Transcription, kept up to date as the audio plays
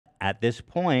at this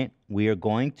point, we are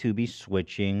going to be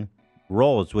switching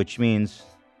roles, which means,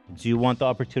 do you want the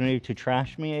opportunity to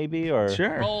trash me, AB, or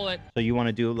Sure. Roll it. so you want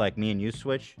to do like me and you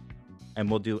switch, and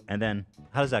then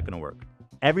how's that gonna work?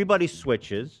 Everybody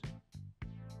switches,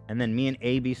 and then me and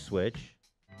AB switch.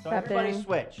 So everybody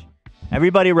switch.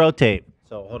 Everybody rotate.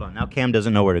 So hold on. Now Cam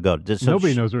doesn't know where to go.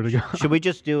 Nobody knows where to go. Should we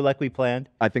just do like we planned?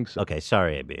 I think so. Okay.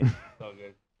 Sorry, AB. All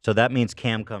good. So that means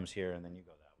Cam comes here, and then you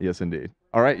go that way. Yes, indeed.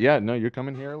 All right. Yeah. No, you're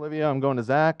coming here, Olivia. I'm going to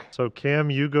Zach. So Cam,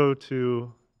 you go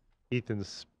to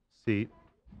Ethan's seat.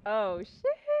 Oh,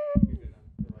 shit.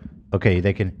 Okay,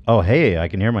 they can. Oh, hey, I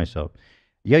can hear myself.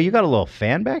 Yo, you got a little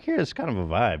fan back here. It's kind of a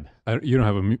vibe. You don't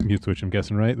have a mute switch, I'm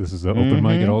guessing, right? This is the open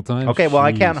mic at all times. Okay, well,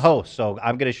 I can't Jeez. host, so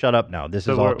I'm gonna shut up now. This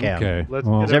is all Cam. Okay. Let's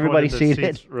well, is everybody everyone in the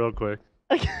seated? seats real quick.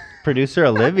 Producer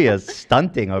Olivia's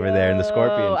stunting over there in the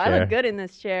scorpion Oh, I chair. look good in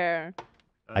this chair.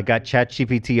 I got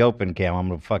ChatGPT open, Cam. I'm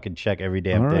gonna fucking check every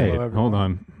damn all day. right, hold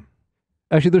on.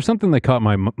 Actually, there's something that caught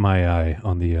my eye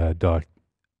on the doc.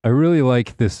 I really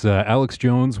like this. Alex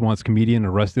Jones wants comedian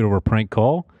arrested over prank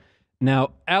call.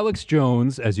 Now, Alex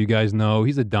Jones, as you guys know,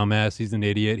 he's a dumbass. He's an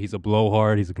idiot. He's a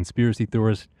blowhard. He's a conspiracy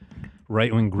theorist,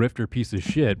 right-wing grifter piece of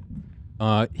shit.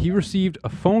 He received a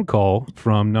phone call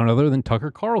from none other than Tucker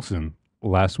Carlson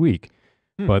last week.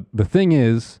 But the thing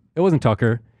is, it wasn't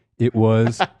Tucker. It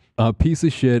was a piece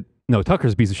of shit. No,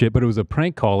 Tucker's a piece of shit, but it was a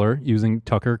prank caller using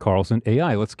Tucker Carlson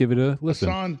AI. Let's give it a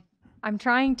listen. I'm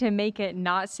trying to make it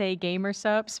not say gamer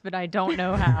subs, but I don't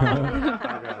know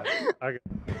how.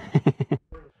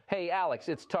 Hey, Alex,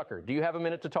 it's Tucker. Do you have a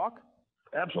minute to talk?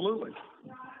 Absolutely.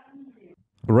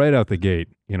 Right out the gate,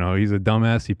 you know, he's a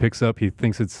dumbass. He picks up, he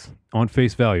thinks it's on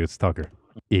face value. It's Tucker.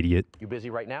 Idiot. You busy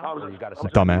right now, or you got a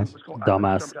second? Dumbass.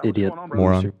 Dumbass, idiot,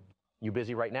 moron. You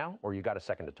busy right now, or you got a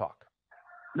second to talk?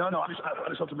 No, I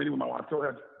just have to meeting with my wife. Go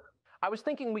ahead. I was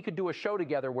thinking we could do a show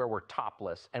together where we're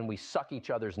topless and we suck each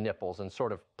other's nipples and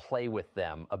sort of play with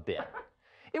them a bit.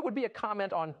 It would be a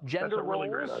comment on gender really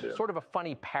great roles, idea. sort of a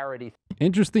funny parody.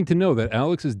 Interesting to know that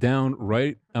Alex is down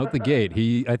right out the gate.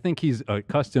 I think he's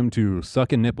accustomed to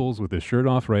sucking nipples with his shirt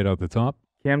off right out the top.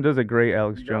 Cam does a great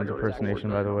Alex Jones impersonation,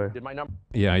 by the way. Did my number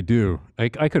Yeah, I do. I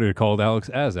could have called Alex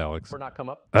as Alex. not come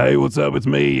up? Hey, what's up? It's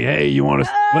me. Hey, you want to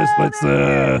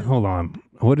let's hold on.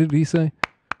 What did he say?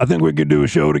 I think we could do a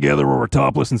show together where we're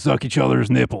topless and suck each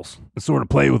other's nipples and sort of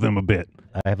play with them a bit.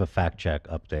 I have a fact check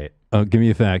update. Give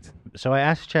me a fact. So I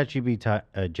asked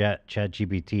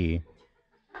ChatGPT.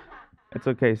 It's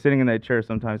okay. Sitting in that chair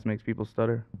sometimes makes people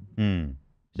stutter.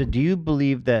 So do you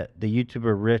believe that the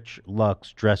YouTuber Rich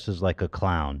Lux dresses like a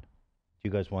clown? Do you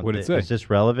guys want? What'd it say? Is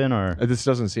this relevant or? This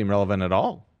doesn't seem relevant at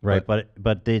all. Right,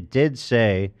 but they did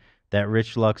say that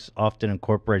Rich Lux often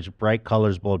incorporates bright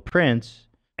colors, bold prints,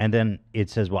 and then it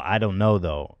says, "Well, I don't know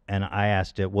though." And I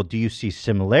asked it, "Well, do you see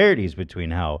similarities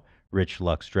between how Rich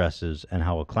Lux dresses and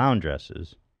how a clown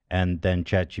dresses?" And then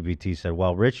ChatGPT said,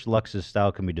 "While Rich Lux's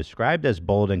style can be described as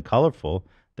bold and colorful,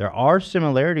 there are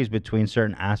similarities between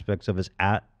certain aspects of his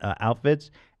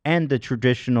outfits and the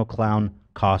traditional clown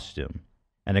costume."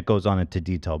 And it goes on into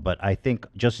detail. But I think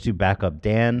just to back up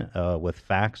Dan with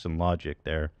facts and logic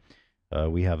there,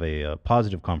 we have a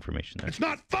positive confirmation there. It's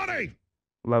not funny.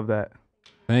 Love that.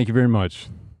 Thank you very much.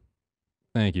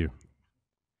 Thank you.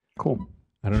 Cool.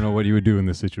 I don't know what you would do in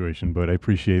this situation, but I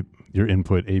appreciate your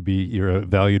input, AB. You're a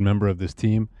valued member of this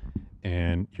team,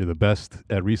 and you're the best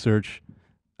at research,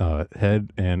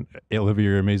 head. And Olivia,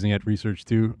 you're amazing at research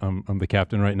too. I'm the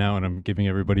captain right now, and I'm giving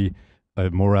everybody a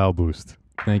morale boost.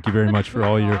 Thank you very much for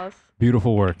all your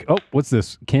beautiful work. Oh, what's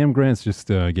this? Cam Grants just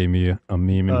gave me a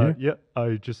meme in here. Yeah,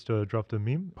 I just dropped a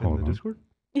meme in the Discord.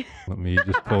 Let me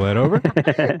just pull that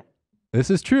over. This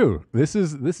is true. This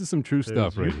is some true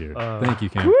stuff right here. Thank you,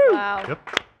 Cam. Wow. Yep.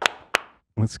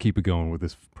 Let's keep it going with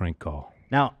this prank call.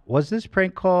 Now, was this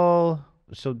prank call?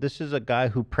 So this is a guy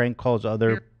who prank calls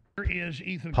other Here is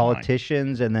Ethan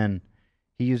politicians, and then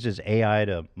he uses AI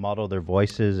to model their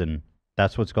voices, and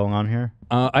that's what's going on here.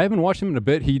 I haven't watched him in a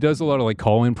bit. He does a lot of like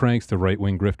call-in pranks to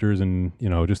right-wing grifters and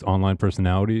just online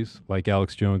personalities like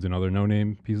Alex Jones and other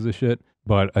no-name pieces of shit.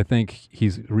 But I think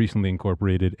he's recently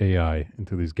incorporated AI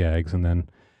into these gags, and then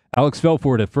Alex fell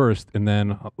for it at first, and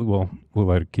then we'll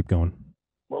let it keep going.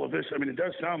 Well, it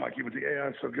does sound like you, but the AI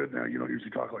is so good now, you don't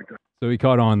usually talk like that. So he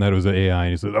caught on that it was an AI,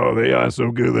 and he said, "Oh, the AI is so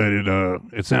good that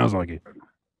it sounds like it."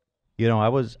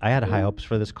 I had high hopes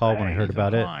for this call when I heard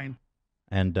about it,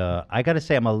 and I got to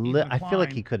say, I feel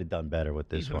like he could have done better with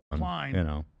this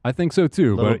one. I think so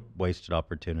too, Little but wasted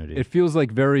opportunity. it feels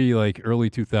like very like early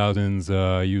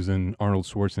 2000s using Arnold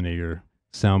Schwarzenegger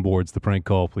soundboards to prank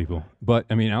call people. But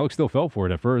I mean, Alex still fell for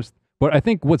it at first. But I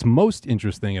think what's most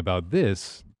interesting about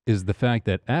this is the fact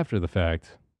that after the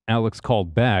fact, Alex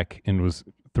called back and was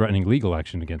threatening legal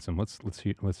action against him. Let's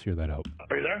hear that out.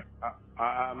 Are you there?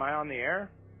 Am I on the air?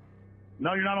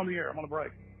 No, you're not on the air. I'm on a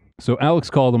break. So Alex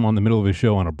called him on the middle of his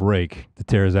show on a break to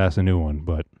tear his ass a new one,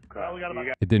 but Well, we got about...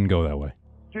 it didn't go that way.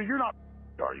 Dude, you're not,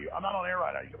 are you? I'm not on air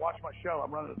right now. You can watch my show.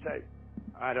 I'm running the tape.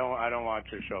 I don't watch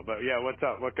your show, but yeah, what's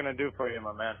up? What can I do for you,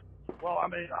 my man? Well, I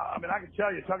mean, I can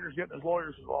tell you, Tucker's getting his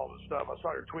lawyers involved and stuff. I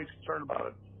saw your tweets concerned about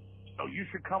it. So you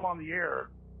should come on the air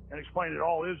and explain it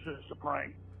all is just a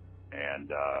prank, and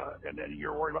then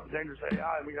you're worried about the dangerous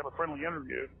AI, and we have a friendly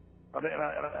interview. And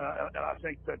I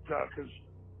think that because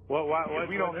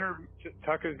we don't interview.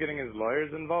 Tucker's getting his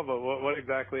lawyers involved, but what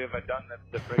exactly have I done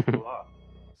that breaks the law?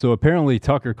 So apparently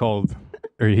Tucker called,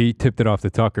 or he tipped it off to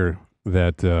Tucker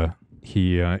that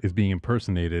he is being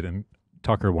impersonated, and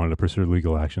Tucker wanted to pursue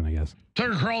legal action, I guess.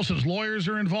 Tucker Carlson's lawyers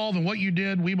are involved in what you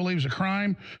did. We believe is a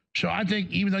crime. So I think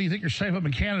even though you think you're safe up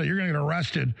in Canada, you're going to get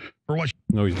arrested for what.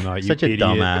 No, he's not. Such you a idiot.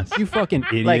 dumbass. You fucking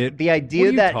idiot. Like the idea what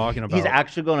are you that talking about? he's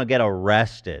actually going to get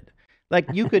arrested. Like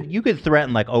you could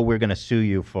threaten like, oh, we're going to sue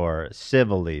you for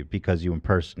civilly because you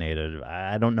impersonated.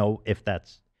 I don't know if that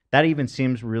even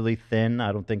seems really thin.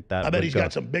 I don't think that. I bet would he's go.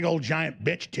 got some big old giant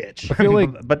bitch tits. I feel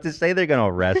like but to say they're going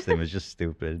to arrest him is just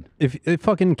stupid. if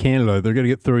fucking Canada, they're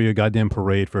gonna throw you a goddamn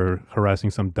parade for harassing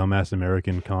some dumbass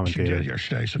American She commentator. did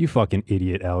yesterday. So You fucking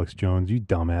idiot, Alex Jones. You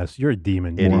dumbass. You're a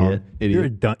demon. Idiot. moron.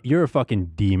 Idiot. You're a fucking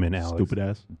demon, Alex. Stupid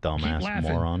ass. Dumbass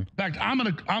laughing. moron. In fact, I'm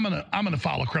gonna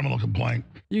file a criminal complaint.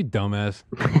 You dumbass.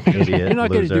 Idiot. You're not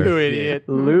gonna loser. do Idiot.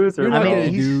 Loser. You're I not mean, gonna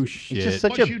he's, do he's shit. just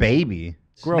such What a you baby.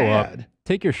 Grow Mad. up.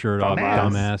 Take your shirt off,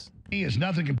 dumbass. He is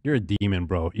nothing. You're a demon,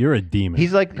 bro. You're a demon.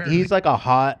 He's like a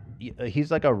hot. He's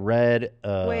like a red.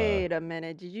 Wait a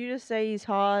minute. Did you just say he's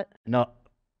hot? No.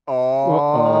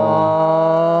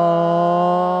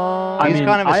 I He's mean,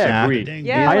 kind of a I snack. agree.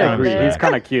 Yeah, I a little agree. bit. He's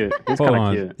kind of cute. He's Hold kind on.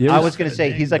 of cute. You I ever- was gonna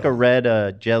say he's like a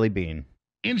red jelly bean.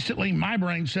 Instantly, my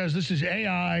brain says this is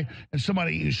AI and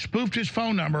somebody who spoofed his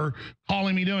phone number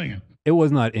calling me doing it. It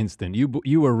was not instant.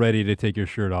 You were ready to take your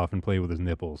shirt off and play with his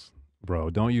nipples,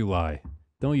 bro. Don't you lie.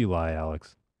 Don't you lie,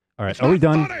 Alex. All right, It's are we not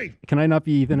done? funny. Can I not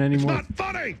be Ethan It's anymore? not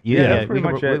funny. Yeah, pretty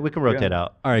much it. we can rotate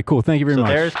out. All right, cool. Thank you very So much.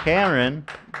 there's Cameron,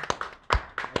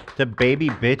 the baby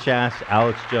bitch ass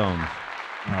Alex Jones.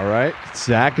 All right.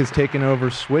 Zach is taking over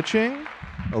switching. So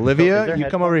is Olivia, there you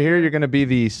come over headphones? here. You're going to be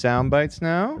the sound bites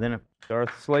now. Then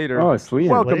Darth Slater. Oh, sweet.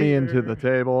 Welcome me into the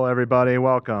table, everybody.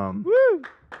 Welcome. Woo!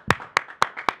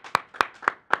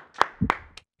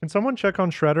 Can someone check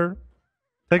on Shredder?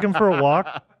 Take him for a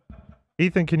walk.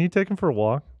 Ethan, can you take him for a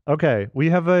walk? Okay, we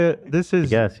have this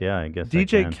is I guess I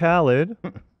DJ can. Khaled,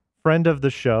 friend of the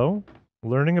show,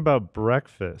 learning about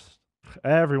breakfast.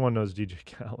 Everyone knows DJ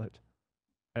Khaled.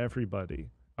 Everybody.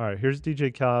 All right, here's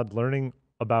DJ Khaled learning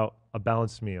about a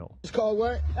balanced meal. It's called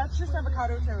what? That's just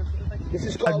avocado toast. This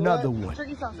is called Another what? one.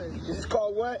 Turkey sausage. This is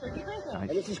called what? Turkey bacon. And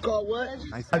this is called what?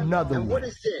 Another and one. what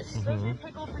is this? Mhm. Those are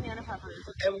pickled banana peppers.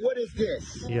 And what is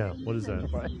this? Yeah, what is that?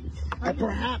 And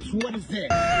perhaps what is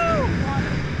this?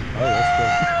 Oh,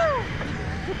 that's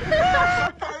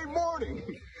Hey, morning.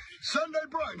 Sunday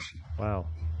brunch. good. Wow.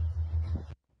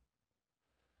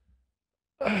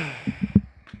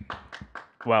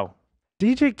 Wow.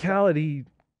 DJ Khaled, he...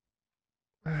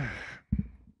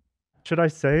 Should I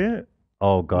say it?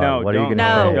 Oh God, No, what are you don't.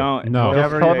 gonna say? Don't. No. Just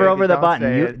Never hover say it. over the Don't button.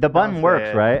 say You, it. the button Don't works,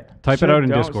 say it. right? Type it out in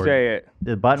Don't Discord. say it.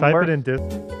 The button Type works. it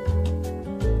in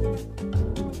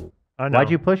I know. Why'd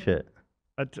you push it?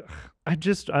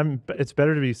 It's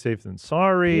better to be safe than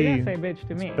sorry. You didn't say bitch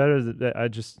to me. It's better that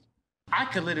I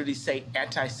could literally say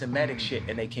anti-Semitic shit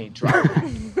and they can't drive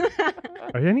it.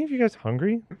 Are any of you guys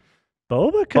hungry?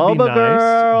 Boba could be Boba nice.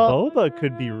 girl. Boba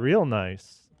could be real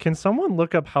nice. Can someone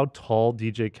look up how tall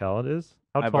DJ Khaled is?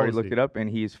 How I've tall already is looked he? it up, and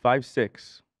he's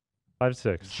 5'6".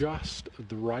 5'6". Just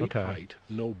the right height.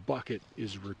 No bucket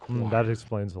is required. That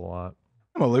explains a lot.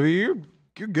 Olivia,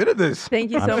 you're good at this.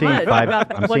 Thank you I'm so seeing much.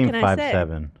 I'm what seeing can I say?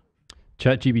 5'7".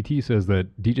 ChatGPT says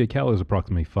that DJ Khaled is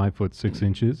approximately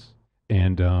 5'6",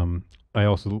 and I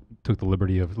also took the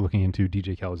liberty of looking into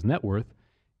DJ Khaled's net worth.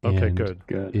 Okay, and good.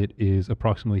 It is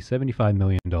approximately $75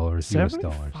 million US dollars,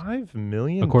 $75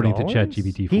 million? according to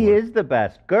ChatGPT. He is the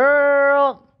best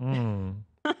girl. Go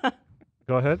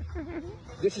ahead.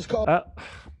 This is called.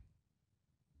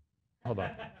 Hold on.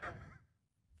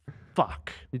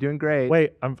 Fuck. You're doing great.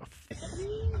 Wait,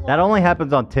 That only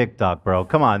happens on TikTok, bro.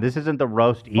 Come on, this isn't the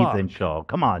roast Ethan Fuck. show.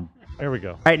 Come on. There we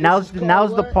go. All right, now's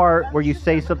the part where you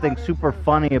say something super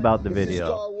funny about the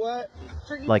video,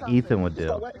 like Ethan would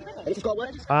do.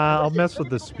 I'll mess with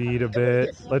the speed a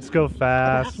bit. Let's go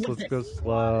fast. Let's go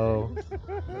slow.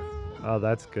 Oh,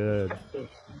 that's good.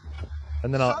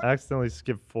 And then I'll accidentally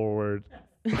skip forward.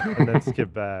 and then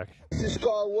skip back. This is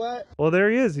called what? Well, there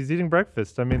he is. He's eating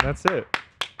breakfast. I mean, that's it.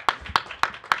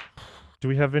 Do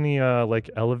we have any like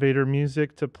elevator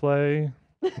music to play?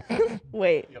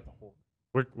 Wait.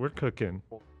 We're cooking.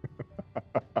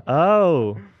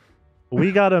 Oh,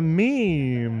 we got a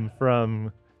meme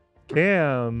from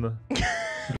Cam.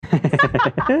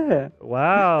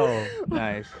 Wow.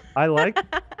 Nice. I like.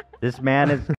 This man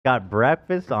has got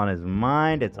breakfast on his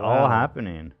mind. It's all Wow.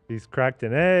 happening. He's cracked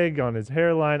an egg on his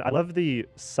hairline. I love the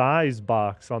size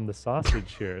box on the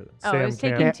sausage here. Oh, it was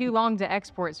taking too long to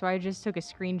export, so I just took a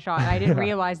screenshot. I didn't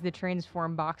realize the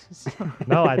transform box was still.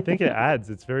 No, I think it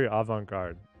adds. It's very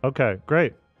avant-garde. Okay,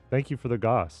 great. Thank you for the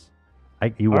goss.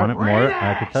 You want it more?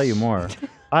 I could tell you more.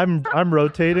 I'm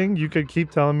rotating. You could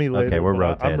keep telling me later. Okay, we're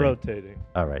but I'm rotating. rotating.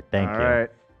 All right, thank you. All right.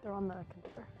 They're on the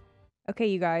computer. Okay,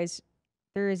 you guys.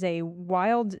 There is a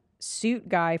wild suit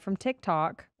guy from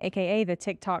TikTok, aka the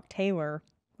TikTok Taylor.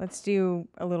 Let's do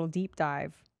a little deep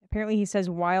dive. Apparently, he says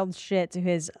wild shit to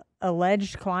his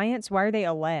alleged clients. Why are they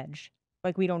alleged?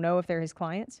 Like, we don't know if they're his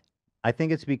clients? I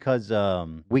think it's because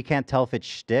we can't tell if it's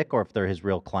shtick or if they're his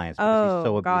real clients because he's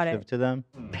so got abusive it. to them.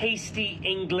 Pasty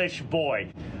English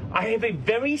boy. I have a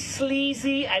very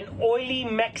sleazy and oily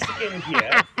Mexican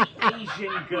here.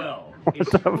 Asian girl is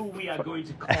who we are going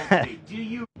to cultivate. Do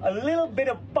you? A little bit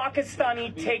of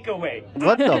Pakistani takeaway.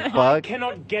 What the I fuck?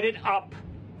 cannot get it up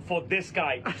for this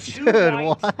guy. Too Dude,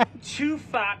 white, what? too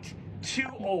fat, too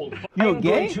old. You I'm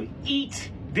gay? going to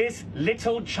eat this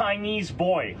little Chinese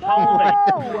boy. How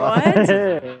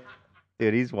What?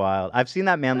 Dude, he's wild. I've seen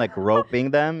that man like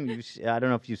roping them. I don't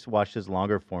know if you watched his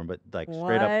longer form, but like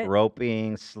straight up What?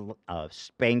 roping,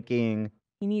 spanking.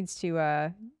 He needs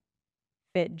to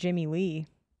fit Jimmy Lee.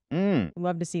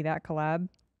 Love to see that collab.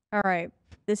 All right.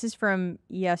 This is from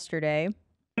yesterday.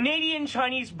 Canadian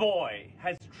Chinese boy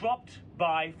has dropped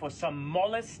by for some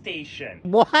molestation.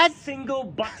 What? Single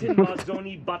button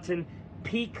Mazzoni button,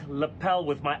 peak lapel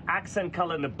with my accent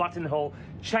color in the buttonhole.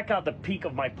 Check out the peak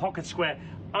of my pocket square.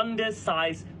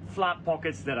 Undersized flat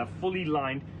pockets that are fully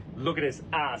lined. Look at his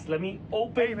ass. Let me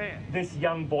open this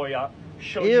young boy up.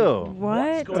 Show you Ew. what's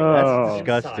What? going on That's inside.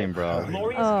 disgusting, bro.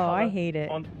 Glorious Oh, color I hate it.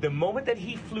 On the moment that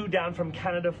he flew down from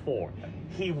Canada for,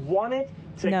 he wanted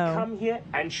to No. come here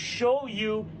and show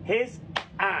you his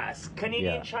ass.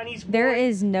 Canadian Yeah. Chinese boy. There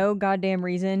is no goddamn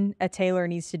reason a tailor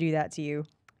needs to do that to you.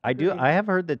 I have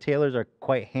heard that tailors are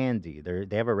quite handy.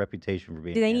 They have a reputation for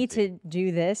being. Do they need handy. to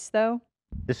do this, though?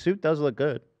 The suit does look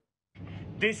good.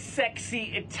 This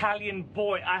sexy Italian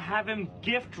boy, I have him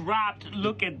gift wrapped.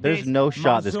 Look at There's this. no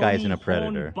shot this guy isn't a Mazzoni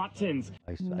predator. horn Buttons.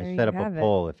 I There you set up a have it.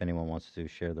 poll if anyone wants to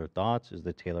share their thoughts. Is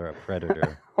the tailor a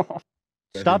predator? I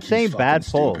Stop think he's saying fucking bad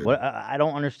poll. stupid. What, I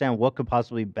don't understand what could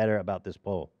possibly be better about this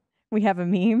poll. We have a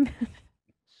meme.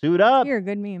 Suit up. You're a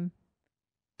good meme.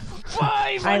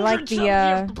 I 500 like something you the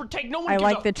have to protect. No one I gives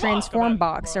like a the fuck transform about-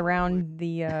 box around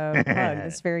the pug.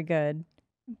 That's very good.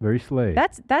 Very slay.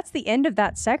 That's the end of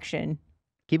that section.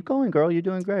 Keep going, girl. You're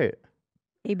doing great.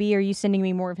 AB, are you sending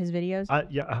me more of his videos?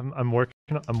 Yeah, I'm working.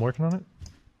 I'm working on it.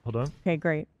 Hold on. Okay,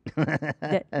 great.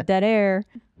 Dead air.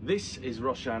 This is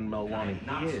Roshan Melwani.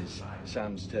 He is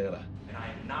Sam's tailor.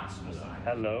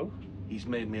 Hello. He's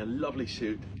made me a lovely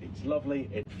suit. It's lovely,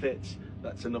 it fits.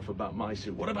 That's enough about my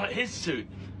suit. What about his suit?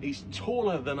 He's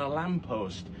taller than a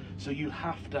lamppost, so you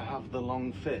have to have the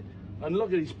long fit. And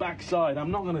look at his backside. I'm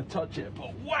not going to touch it,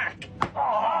 but whack!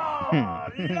 Ah,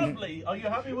 lovely. Are you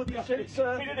happy with your suit,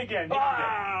 sir? Hit it again.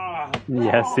 Ah!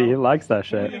 Yeah, see, he likes that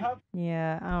shit.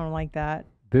 Yeah, I don't like that.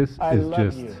 This I is love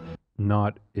just you.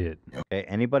 not it. Okay,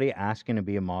 anybody asking to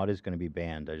be a mod is going to be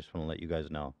banned. I just want to let you guys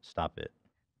know. Stop it.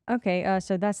 Okay,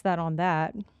 so that's that on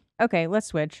that. Okay, let's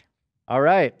switch. All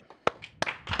right.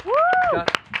 Woo!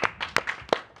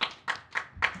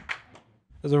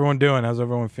 How's everyone doing? How's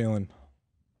everyone feeling?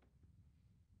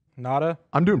 Nada?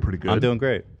 I'm doing pretty good. I'm doing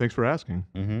great. Thanks for asking.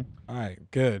 Mm-hmm. All right,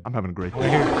 good. I'm having a great I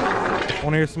day.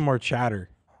 want to hear some more chatter.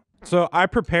 So I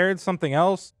prepared something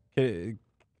else. I'm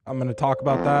going to talk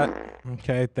about that.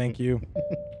 Okay, thank you.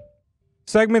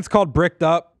 Segment's called Bricked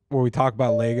Up, where we talk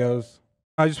about Legos.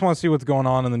 I just want to see what's going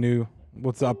on in the new,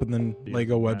 what's up in the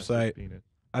Lego website.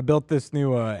 I built this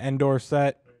new Endor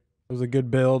set. It was a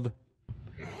good build.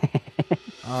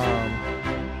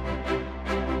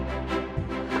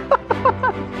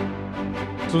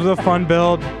 This was a fun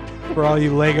build for all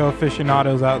you Lego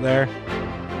aficionados out there.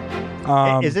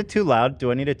 Is it too loud? Do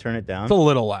I need to turn it down? It's a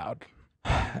little loud.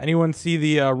 Anyone see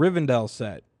the Rivendell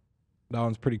set? That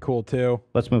one's pretty cool too.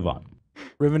 Let's move on.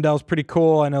 Rivendell's pretty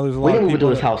cool. I know there's a lot We of didn't move people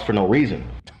into this that house for no reason.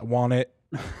 want it.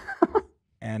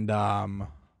 And I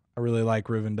really like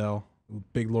Rivendell.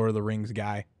 Big Lord of the Rings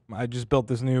guy. I just built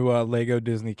this new Lego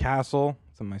Disney castle.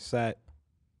 It's on my set.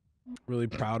 Really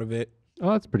proud of it.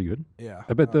 Oh, that's pretty good. Yeah.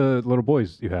 I bet the little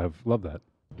boys you have love that.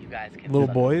 You guys can Little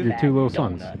suck boys? a Your 2 little fat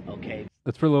sons. donut, okay?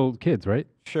 That's for little kids, right?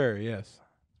 Sure, yes.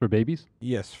 For babies?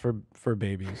 Yes, for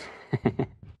babies.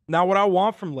 Now, what I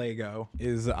want from Lego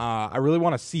is I really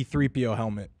want a C-3PO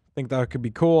helmet. I think that could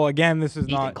be cool. Again, this is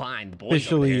Ethan not Klein, the boys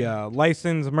officially over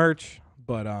licensed merch,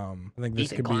 but I think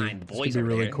this Ethan could Klein, be, the this boys could be over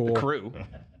really there, cool. the crew.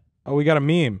 Oh, we got a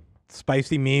meme.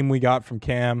 Spicy meme we got from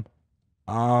Cam.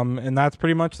 And that's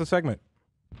pretty much the segment.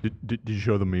 Did you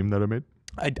show the meme that I made?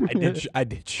 I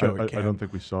did show it, I Cam. don't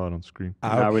think we saw it on screen.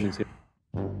 Ouch. we didn't see.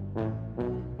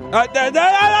 La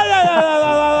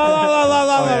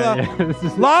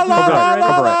la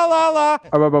la la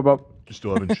la. You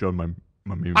still haven't shown my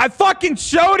meme. I fucking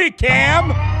showed it, Cam.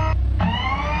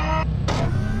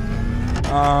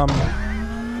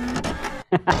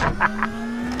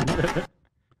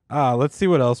 Let's see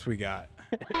what else we got.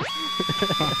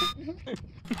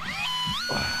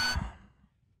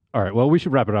 All right. Well, we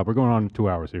should wrap it up. We're going on 2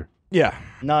 hours here. Yeah.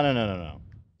 No.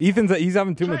 He's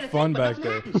having too much fun back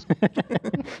there.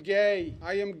 Gay.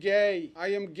 I am gay.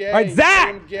 I am gay. All right, Zach! I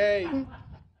am gay.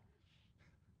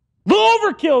 Little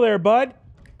overkill there, bud.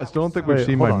 I still don't think we've Wait,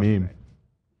 seen hold my on. meme.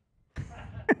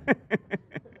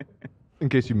 In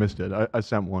case you missed it, I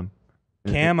sent one.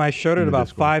 Cam, I showed it in the about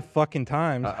Discord. 5 fucking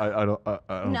times. I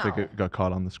don't think it got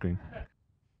caught on the screen.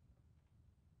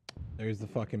 There's the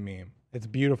fucking meme. It's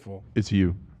beautiful. It's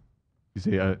you. You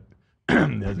see, it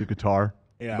has a guitar,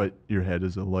 Yeah. but your head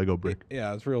is a Lego brick.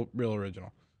 Yeah, it's real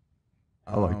original.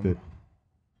 I liked it.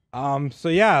 So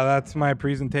yeah, that's my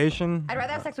presentation. I'd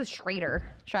rather have sex with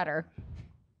Shredder.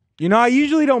 You know, I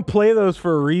usually don't play those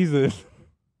for a reason.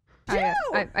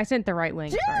 I sent the right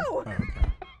link. Sorry.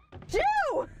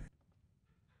 Jew!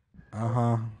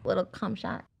 Uh-huh. Little cum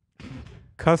shot.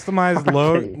 Customized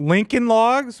Lincoln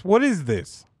Logs? What is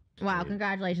this? Wow,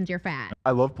 congratulations, you're fat.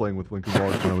 I love playing with Lincoln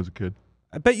Logs when I was a kid.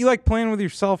 I bet you like playing with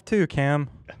yourself too, Cam.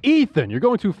 Ethan, you're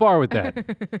going too far with that.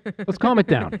 Let's calm it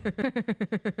down.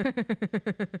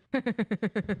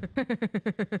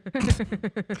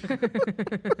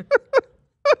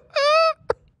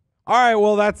 All right,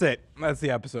 well, that's it. That's the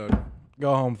episode.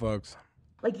 Go home, folks.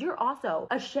 Like, you're also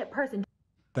a shit person.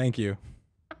 Thank you.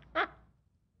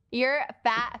 You're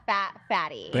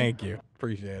fatty. Thank you.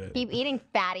 Appreciate it. Keep eating,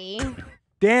 fatty.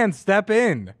 Dan, step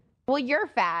in. Well, you're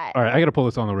fat. All right, I got to pull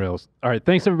this on the rails. All right,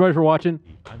 thanks everybody for watching.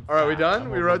 All right, we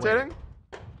done? We rotating?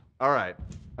 All right.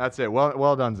 That's it.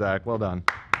 Well done, Zach. Well done.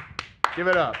 Give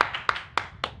it up.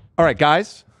 All right,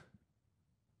 guys.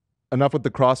 Enough with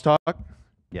the crosstalk.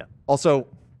 Yeah. Also,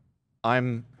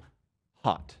 I'm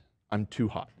hot. I'm too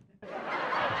hot.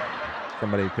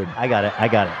 Somebody could. I got it. You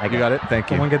got it?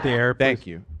 Thank you. Someone get the air, please. Thank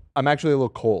you. I'm actually a little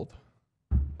cold.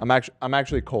 I'm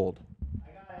actually cold.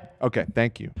 Okay,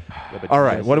 thank you. All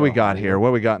right, what do we got here? What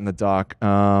do we got in the doc?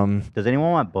 Does anyone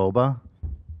want boba?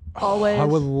 Always. I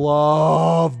would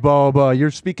love boba. You're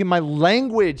speaking my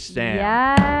language, Sam.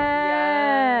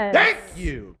 Yes. Thank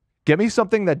you. Get me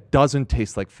something that doesn't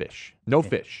taste like fish. No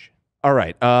fish. All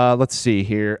right, let's see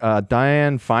here.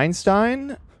 Diane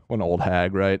Feinstein. What an old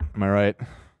hag, right? Am I right?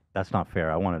 That's not fair.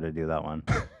 I wanted to do that one.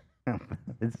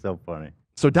 It's so funny.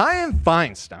 So Diane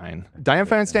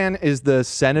Feinstein is the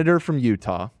senator from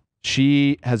Utah.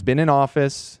 She has been in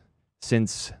office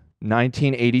since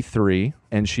 1983,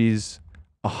 and she's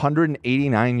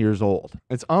 189 years old.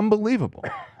 It's unbelievable.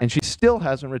 And she still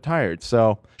hasn't retired.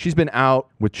 So she's been out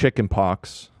with chicken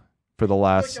pox for the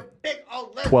last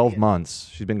 12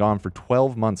 months. She's been gone for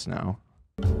 12 months now.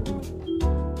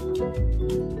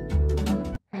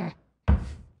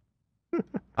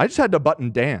 I just had to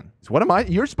button Dan. So what am I?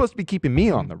 You're supposed to be keeping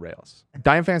me on the rails.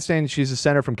 Diane Feinstein, she's a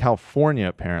senator from California,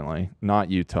 apparently,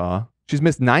 not Utah. She's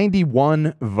missed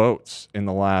 91 votes in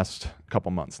the last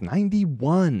couple months.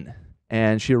 91.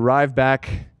 And she arrived back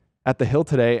at the Hill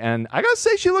today, and I gotta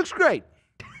say, she looks great.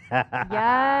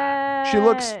 Yes. She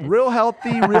looks real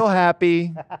healthy, real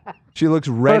happy. She looks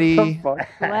ready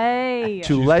Play.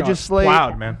 to legislate.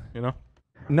 Loud, man. You know.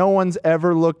 No one's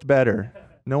ever looked better.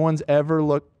 No one's ever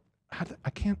looked. How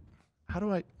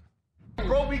do I?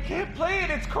 Bro, we can't play it.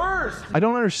 It's cursed. I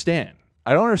don't understand.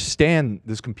 I don't understand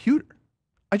this computer.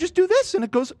 I just do this and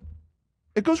it goes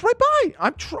right by.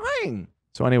 I'm trying.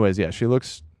 So anyways, yeah, she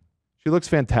looks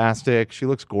fantastic. She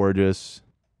looks gorgeous.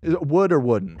 Is it would or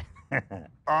wouldn't? Can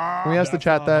we ask the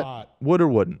chat that? Would or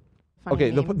wouldn't? Okay,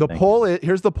 the poll is,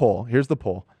 here's the poll. Here's the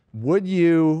poll. Would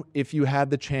you, if you had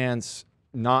the chance,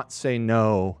 not say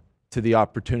no to the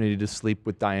opportunity to sleep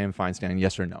with Diane Feinstein?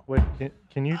 Yes or no? Wait,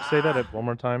 can you say that one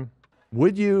more time?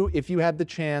 Would you, if you had the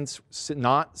chance,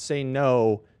 not say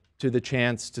no to the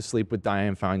chance to sleep with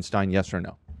Diane Feinstein? Yes or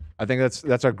no? I think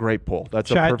that's a great poll.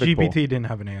 That's a Chat perfect GPT poll. didn't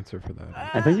have an answer for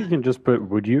that. I think you can just put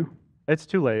would you? It's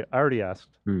too late. I already asked.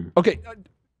 Okay,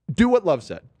 do what Love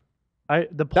said.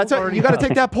 The poll's already You got to up.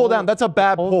 take that poll down. That's a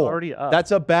bad poll's poll. already up. That's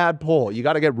a bad poll. You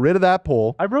got to get rid of that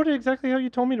poll. I wrote it exactly how you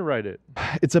told me to write it.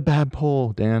 It's a bad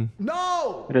poll, Dan.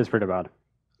 No! It is pretty bad.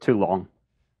 Too long.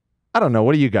 I don't know.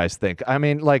 What do you guys think? I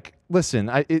mean, like,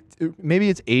 listen, maybe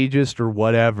it's ageist or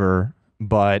whatever,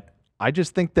 but I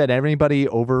just think that everybody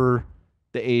over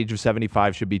the age of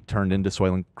 75 should be turned into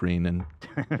Soylent Green and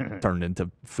turned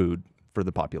into food for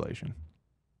the population.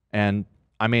 And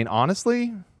I mean,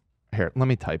 honestly, here, let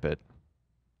me type it.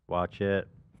 Watch it.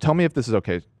 Tell me if this is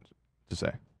okay to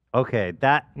say. Okay,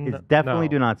 that is definitely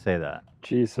do not say that.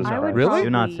 Jesus I would Really? Do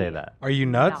not say that. Are you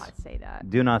nuts? Not say that.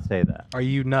 Do not say that. Are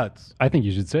you nuts? I think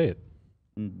you should say it.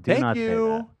 Do Thank not you. say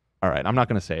that. All right, I'm not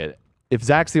going to say it. If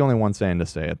Zach's the only one saying to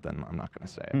say it, then I'm not going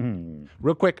to say it.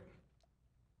 Real quick,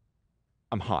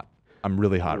 I'm hot. I'm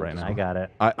really hot right now. I got it.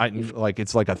 I like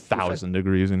it's like 1,000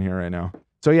 degrees in here right now.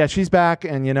 So yeah, she's back,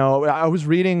 and you know, I was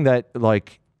reading that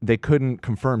like they couldn't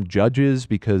confirm judges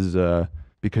because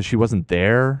she wasn't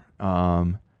there.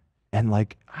 And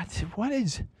like, I said, what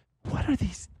are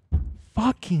these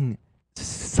fucking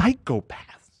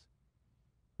psychopaths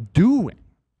doing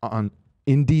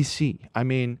in DC? I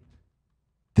mean,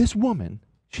 this woman,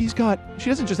 she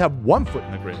doesn't just have one foot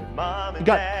in the grave. Mom and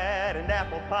got Dad and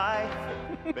apple pie.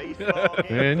 Baseball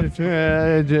in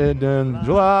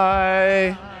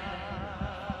July.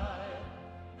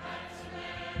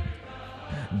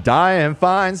 Dianne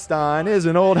Feinstein is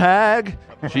an old hag.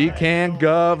 She can't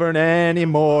govern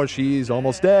anymore. She's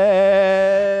almost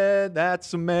dead.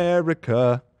 That's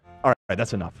America. All right,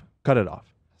 that's enough. Cut it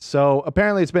off. So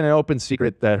apparently it's been an open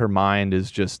secret that her mind is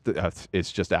just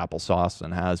it's just applesauce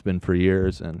and has been for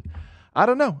years. And I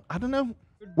don't know.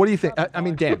 What do you think? I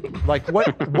mean, Dan, like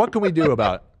what can we do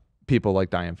about people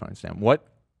like Dianne Feinstein? What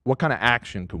kind of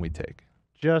action can we take?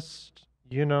 Just,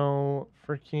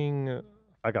 freaking,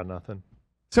 I got nothing.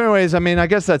 So anyways, I mean, I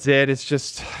guess that's it. It's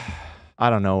just, I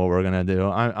don't know what we're going to do.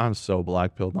 I'm so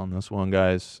black-pilled on this one,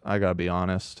 guys. I got to be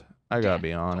honest.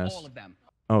 All of them.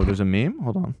 Oh, there's a meme?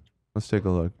 Hold on. Let's take a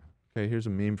look. Okay, here's a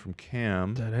meme from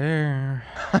Cam. Da-da.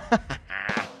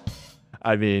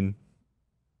 I mean,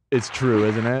 it's true,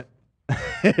 isn't it?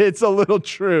 It's a little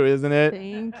true, isn't it?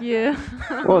 Thank you.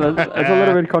 Well, that's a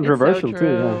little bit controversial too.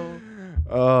 Yeah.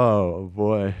 Oh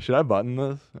boy, should I button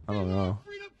this? I don't know.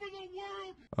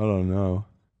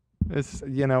 It's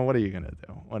what are you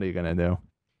gonna do?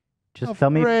 Just tell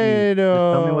me. Just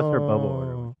tell me what's her bubble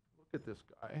order. Look at this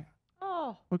guy.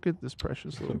 Oh. Look at this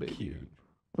precious little baby. Cute.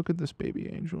 Look at this baby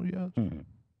angel. Yes.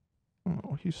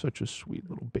 Oh, he's such a sweet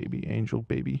little baby angel,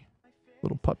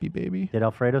 little puppy baby. Did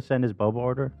Alfredo send his boba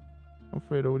order?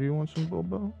 Alfredo, do you want some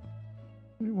boba?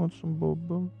 You want some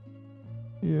boba?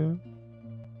 Yeah.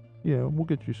 Yeah, we'll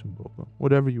get you some boba.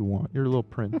 Whatever you want. You're a little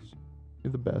prince.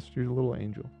 You're the best. You're a little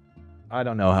angel. I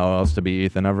don't know how else to be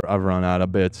Ethan. I've run out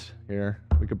of bits here.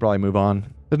 We could probably move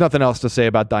on. There's nothing else to say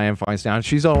about Dianne Feinstein.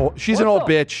 She's an old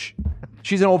bitch.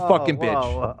 She's an old fucking bitch.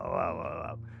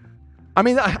 Whoa. I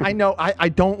mean, I know I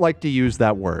don't like to use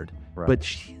that word, but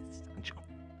she's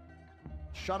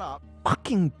Shut up.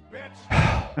 fucking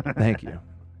bitch.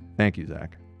 Thank you,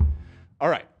 Zach. All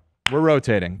right, we're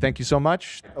rotating. Thank you so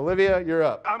much, Olivia. You're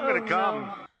up. I'm gonna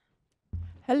come.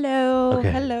 Hello.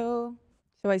 Okay. Hello.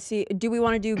 So I see. Do we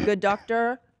want to do good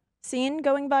doctor scene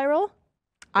going viral?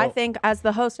 I think as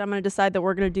the host, I'm going to decide that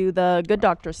we're going to do the good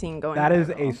doctor scene going That viral.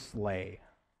 is a slay.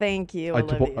 Thank you, I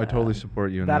Olivia. totally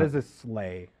support you in That that. is a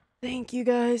slay. Thank you,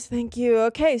 guys. Thank you.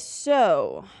 Okay,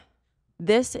 so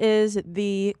this is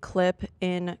the clip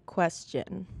in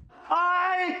question.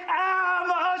 I am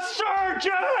a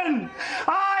surgeon!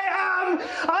 I am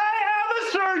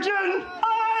a surgeon!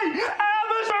 I am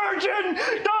a surgeon!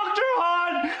 Dr.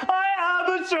 Hahn, I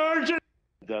am a surgeon!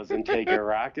 Doesn't take a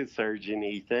rocket surgeon,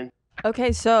 Ethan.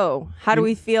 Okay, so how do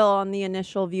we feel on the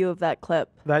initial view of that clip?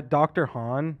 That Dr.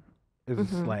 Hahn is a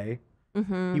slay.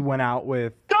 Mm-hmm. He went out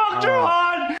with Dr.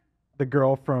 Hahn! the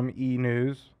girl from E!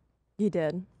 News. You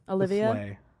did. It's a Olivia,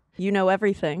 slay. you know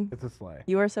everything. It's a slay.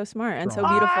 You are so smart and so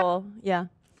Strong. beautiful. Yeah.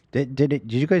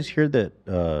 Did you guys hear that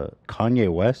Kanye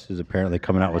West is apparently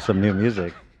coming out with some new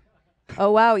music? Oh,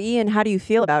 wow. Ian, how do you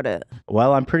feel about it?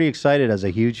 Well, I'm pretty excited as a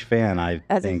huge fan. I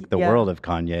think the yeah. world of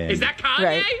Kanye. Is that Kanye?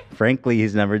 Right. Frankly,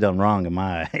 he's never done wrong in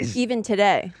my eyes. Even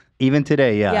today. Even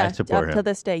today, yeah, I support up him. to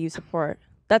this day, you support.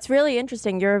 That's really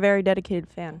interesting. You're a very dedicated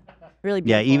fan. Really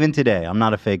Yeah, beautiful. even today, I'm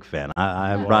not a fake fan.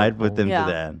 I ride with them to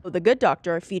the end. The Good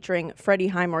Doctor, featuring Freddie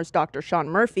Highmore's Dr. Sean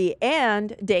Murphy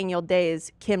and Daniel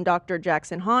Day's Kim Dr.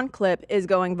 Jackson Hahn clip, is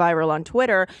going viral on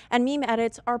Twitter, and meme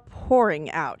edits are pouring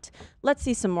out. Let's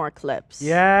see some more clips.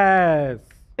 Yes.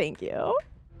 Thank you.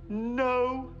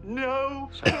 No.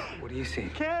 What do you see?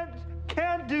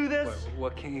 Can't do this.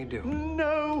 What can you do?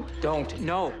 No. Don't.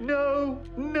 No.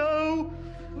 No.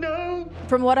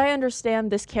 From what I understand,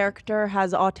 this character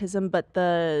has autism, but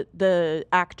the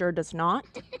actor does not.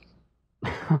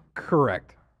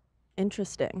 Correct.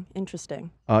 Interesting.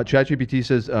 ChatGPT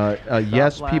says,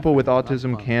 yes, people with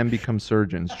autism can become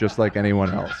surgeons, just like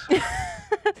anyone else.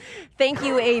 Thank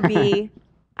you, AB.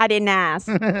 I didn't ask.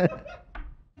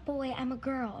 Boy, I'm a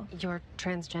girl. You're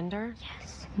transgender?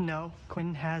 Yes. No,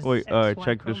 Quinn has. Wait,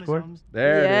 check Discord.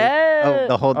 There Yeah. Oh,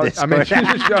 the whole Discord. I mean, she's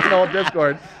just showing the whole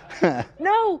Discord.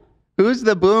 No. Who's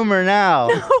the boomer now?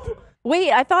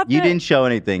 Wait, I thought You that... didn't show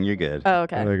anything. You're good. Oh, I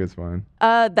okay. think it's fine.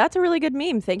 That's a really good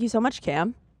meme. Thank you so much,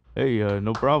 Cam. Hey,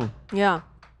 no problem. Yeah.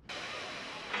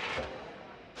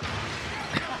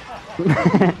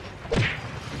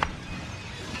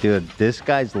 Dude, this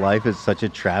guy's life is such a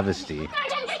travesty.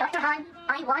 Dr. Hahn,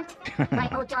 I want my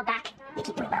old job back. We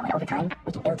keep doing well with overtime.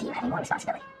 We can build to you having more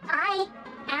responsibility. I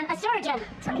am a surgeon.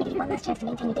 So I'm going to give you one last chance to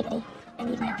maintain your dignity and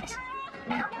leave my office.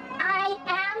 Now. I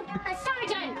am a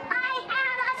surgeon. I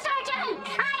am a surgeon.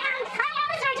 I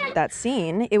am a surgeon. That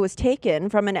scene, it was taken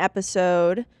from an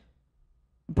episode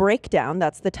Breakdown,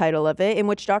 that's the title of it, in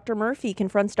which Dr. Murphy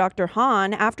confronts Dr.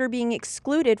 Hahn after being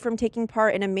excluded from taking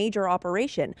part in a major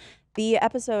operation. The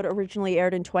episode originally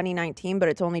aired in 2019, but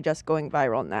it's only just going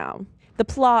viral now. The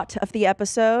plot of the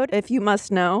episode, if you must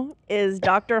know, is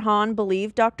Dr. Hahn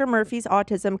believed Dr. Murphy's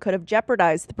autism could have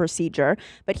jeopardized the procedure,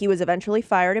 but he was eventually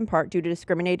fired in part due to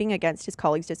discriminating against his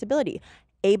colleague's disability.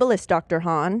 Ableist Dr.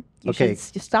 Hahn, you should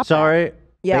stop that. Sorry.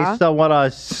 Yeah. Based on what I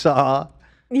saw,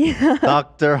 Yeah.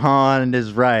 Dr. Hahn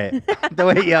is right.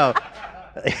 Wait, yo.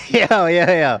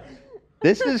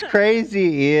 This is crazy,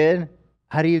 Ian.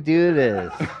 How do you do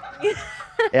this?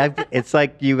 It's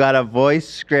like you got a voice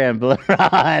scrambler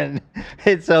on.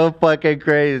 It's so fucking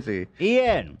crazy.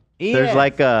 Ian. There's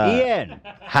like a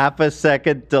half a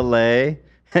second delay,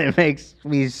 and it makes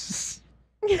me.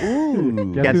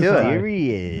 Ooh, Guess can't who's do it. right? Here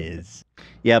he is.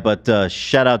 Yeah, but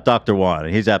shout out Dr. Juan.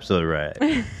 He's absolutely right.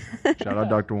 Shout out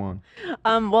Dr. Juan.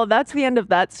 Well, that's the end of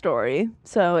that story.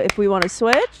 So if we want to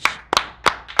switch.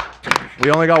 We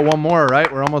only got one more,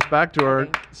 right? We're almost back to our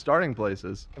starting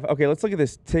places. Okay, let's look at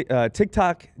this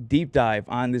TikTok deep dive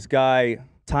on this guy,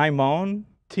 Timon.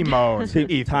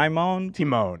 Timeen.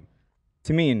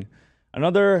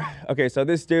 Okay, so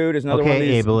this dude is another one of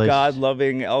these ableist.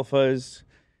 God-loving alphas.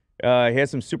 He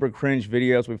has some super cringe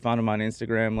videos. We found him on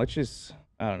Instagram. Let's just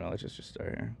start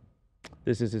here.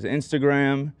 This is his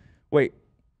Instagram. Wait,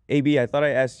 AB, I thought I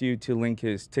asked you to link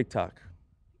his TikTok.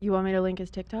 You want me to link his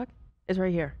TikTok? It's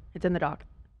right here. It's in the doc.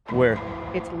 Where?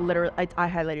 It's literally, I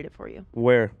highlighted it for you.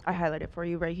 Where? I highlighted it for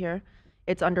you right here.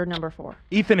 It's under number 4.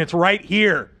 Ethan, it's right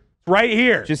here. It's right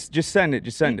here. Just send it.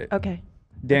 Just send it. Okay.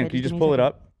 Dan, Okay, can you just just give me a pull it second.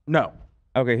 up? No.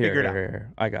 Okay, here. Figure it out.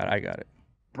 Here. I got it.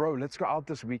 Bro, let's go out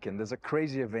this weekend. There's a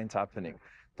crazy event happening.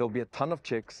 There'll be a ton of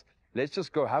chicks. Let's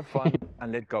just go have fun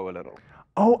and let go a little.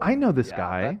 Oh, I know this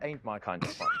guy. That ain't my kind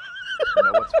of fun. You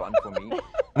know what's fun for me?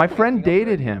 My friend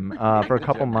dated him for a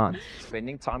couple months.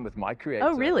 Spending time with my creator.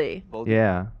 Oh, really?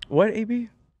 Yeah. What, AB?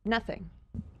 Nothing.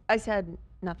 I said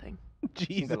nothing.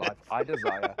 The life I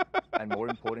desire, and more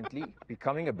importantly,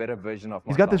 becoming a better version of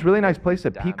myself. He's got this really nice place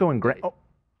at Damn Pico and Grand. Oh,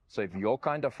 So if your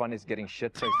kind of fun is getting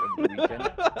shit-faced over the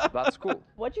weekend, that's cool.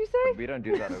 What'd you say? But we don't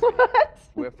do that over here.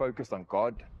 We're focused on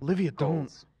God, Olivia,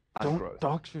 goals, and don't growth.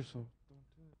 dox yourself.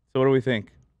 So what do we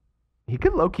think? he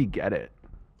could low-key get it.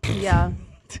 Yeah.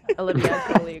 Olivia,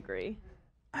 I totally agree.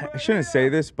 I shouldn't say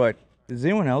this, but does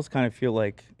anyone else kind of feel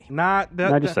like Not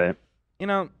that. No, just say it. You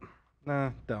know,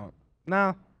 nah, don't. No.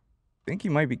 I think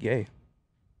you might be gay?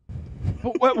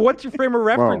 What's your frame of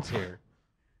reference here?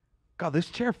 God, this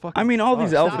chair fucking. I mean, all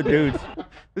these alpha stop it. dudes.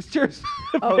 This chair's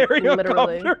Oh, very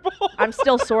literally. uncomfortable. I'm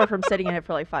still sore from sitting in it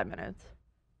for like 5 minutes.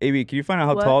 AB, can you find out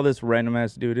how What? tall this random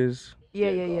ass dude is?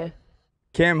 Yeah.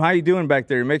 Cam, how you doing back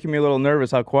there? You're making me a little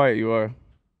nervous how quiet you are.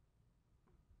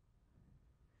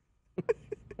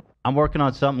 I'm working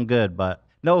on something good, but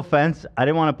no offense. I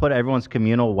didn't want to put everyone's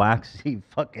communal waxy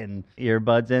fucking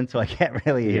earbuds in, so I can't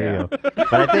really hear you.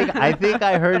 But I think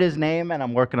I heard his name, and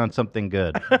I'm working on something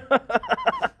good.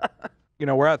 You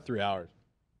know, we're at 3 hours.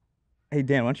 Hey,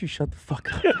 Dan, why don't you shut the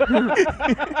fuck up?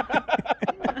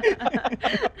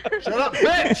 Shut up,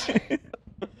 bitch!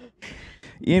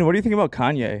 Ian, what do you think about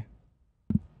Kanye?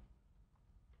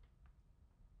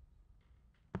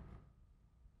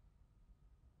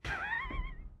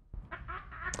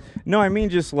 No, I mean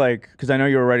just like because I know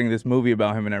you were writing this movie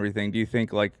about him and everything. Do you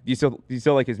think like do you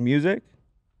still like his music?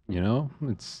 You know,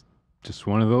 it's just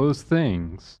one of those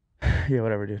things. Yeah,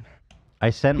 whatever, dude. I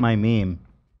sent my meme.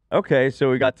 Okay, so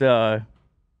we got a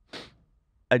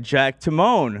Jack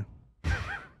Timone.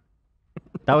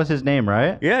 That was his name,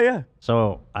 right? Yeah, yeah.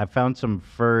 So I found some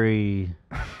furry,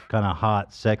 kind of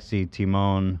hot, sexy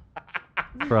Timon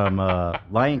from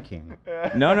Lion King.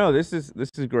 No, this is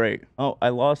great. Oh, I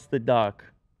lost the doc.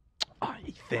 Oh,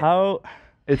 Ethan. How?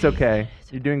 It's okay.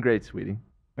 You're doing great, sweetie.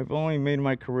 I've only made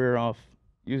my career off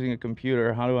using a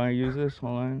computer. How do I use this?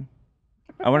 Hold on.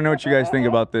 I want to know what you guys think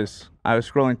about this. I was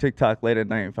scrolling TikTok late at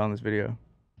night and found this video.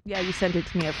 Yeah, you sent it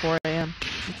to me at 4 a.m.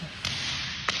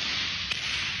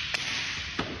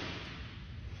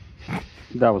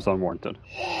 That was unwarranted.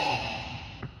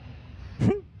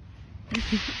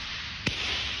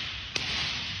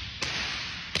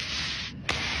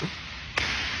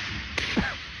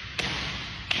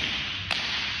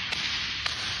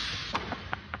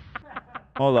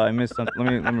 Hold on, I missed something.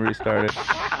 Let me restart it.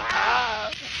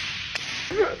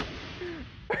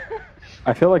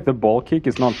 I feel like the ball kick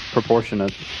is not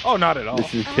proportionate. Oh, not at all. They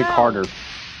should kick harder.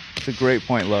 It's a great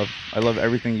point, love. I love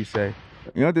everything you say.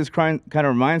 You know what this kind of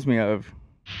reminds me of?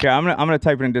 Okay, I'm gonna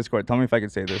type it in Discord. Tell me if I can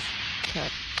say this. Okay.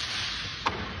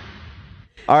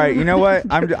 All right, you know what?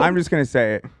 I'm just gonna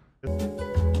say it.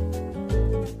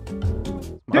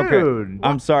 Dude, okay,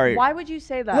 I'm sorry. Why would you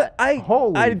say that?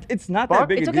 It's not that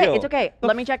big It's a okay. deal. It's okay.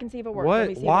 Let me check and see if it works. Let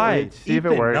me see Why? If it works. See if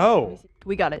it works. No.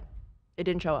 We got it. It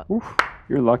didn't show up.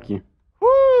 You're lucky.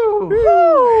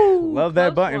 Love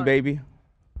that button, baby.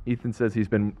 Ethan says he's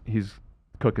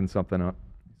cooking something up.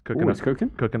 He's cooking?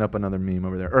 Cooking up another meme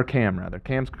over there. Or Cam, rather.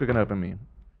 Cam's cooking up a meme.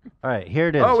 All right, here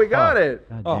it is. Oh, we got it.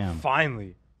 God Oh, damn.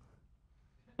 finally.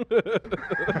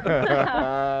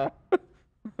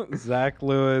 Zach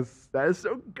Lewis. That is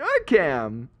so good,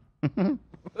 Cam.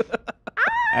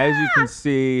 As you can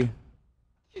see,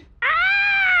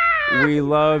 we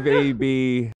love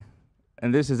AB,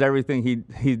 and this is everything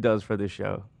he does for this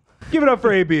show. Give it up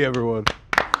for AB, everyone.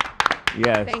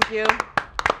 Yes. Thank you.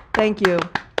 Thank you.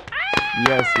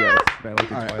 Yes. I like the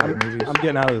Twilight movies. I'm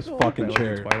getting out of this fucking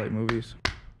chair. Twilight movies.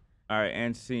 All right,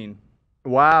 and scene.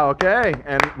 Wow, okay.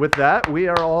 And with that, we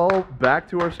are all back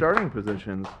to our starting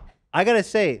positions. I gotta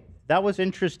say, that was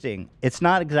interesting. It's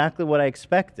not exactly what I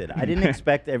expected. I didn't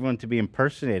expect everyone to be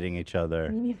impersonating each other.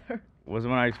 Me neither. Wasn't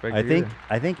what I expected.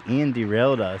 I think Ian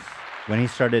derailed us when he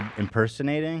started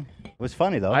impersonating. It was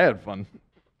funny though. I had fun.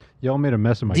 Y'all made a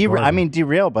mess of my garden. I mean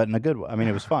derail, but in a good way. I mean,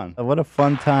 it was fun. What a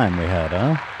fun time we had,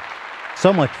 huh?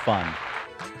 So much fun.